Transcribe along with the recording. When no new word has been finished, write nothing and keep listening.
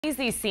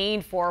Easy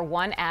scene for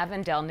one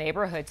Avondale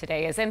neighborhood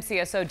today as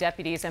MCSO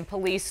deputies and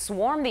police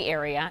swarmed the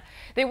area.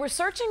 They were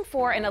searching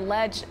for an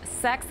alleged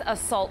sex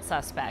assault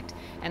suspect,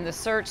 and the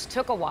search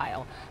took a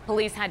while.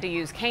 Police had to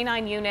use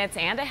canine units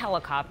and a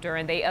helicopter,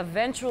 and they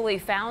eventually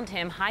found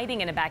him hiding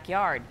in a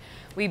backyard.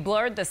 We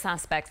blurred the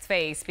suspect's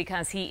face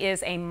because he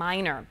is a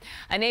minor.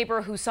 A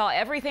neighbor who saw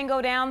everything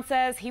go down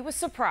says he was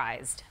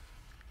surprised.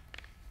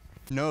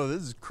 No,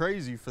 this is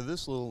crazy for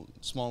this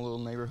small little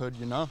neighborhood,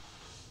 you know.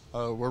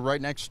 We're right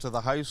next to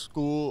the high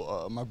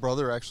school. My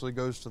brother actually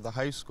goes to the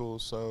high school,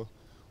 so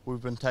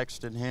we've been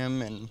texting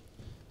him, and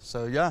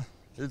so yeah,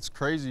 it's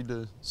crazy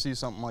to see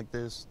something like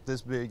this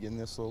big in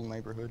this little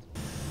neighborhood.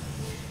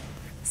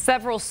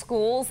 Several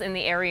schools in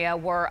the area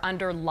were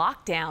under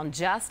lockdown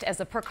just as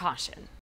a precaution.